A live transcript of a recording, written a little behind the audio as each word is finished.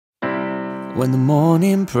When the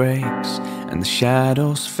morning breaks and the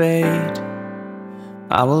shadows fade,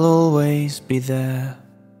 I will always be there.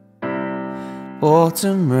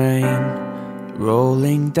 Autumn rain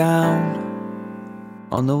rolling down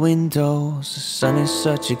on the windows, the sun is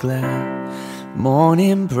such a glare.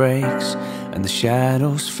 Morning breaks and the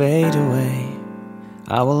shadows fade away,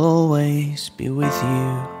 I will always be with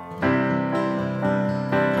you.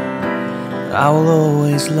 I will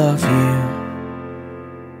always love you.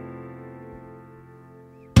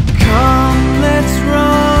 Come, let's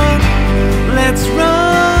run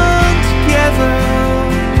together.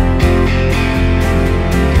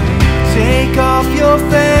 Take off your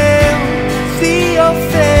veil, see your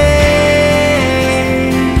face.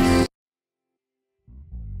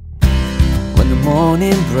 When the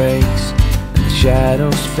morning breaks and the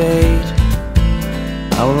shadows fade,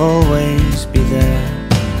 I will always be there.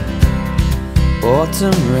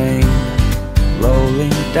 Autumn rain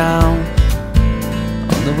rolling down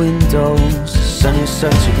on the windows, the sun is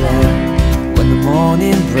such a glare. When the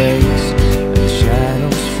morning breaks and the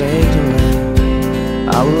shadows fade away,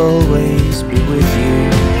 I will always be with you.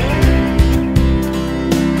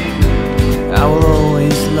 I will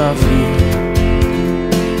always love you.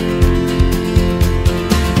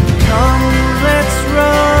 Come, let's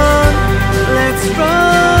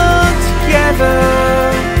run together.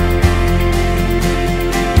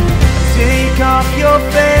 Take off your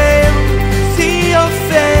veil, see your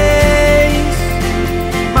face.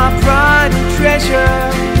 My pride and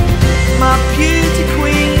treasure, my beauty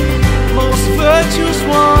queen, most virtuous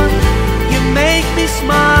one. You make me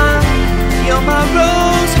smile, you're my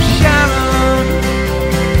rose of Sharon.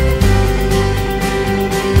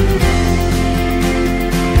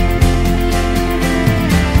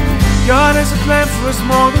 God has a plan for us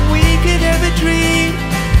more than we could ever dream.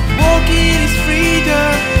 Walking in His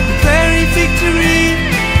freedom, declaring victory.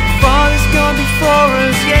 Father's gone before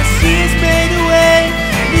us, yes, He has made a way,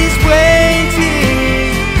 and He's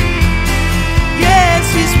waiting. Yes,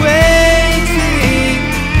 He's waiting.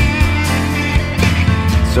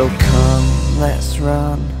 So come, let's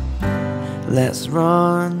run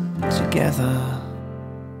together.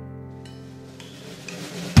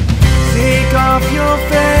 Take off your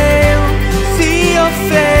veil, see your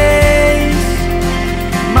face.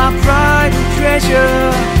 My pride and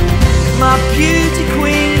treasure, my beauty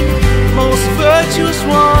queen, most virtuous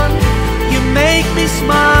one. You make me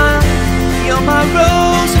smile, you're my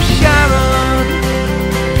rose of Sharon.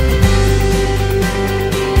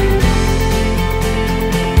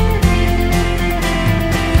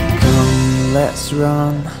 Come, let's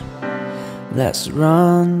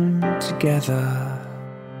run together.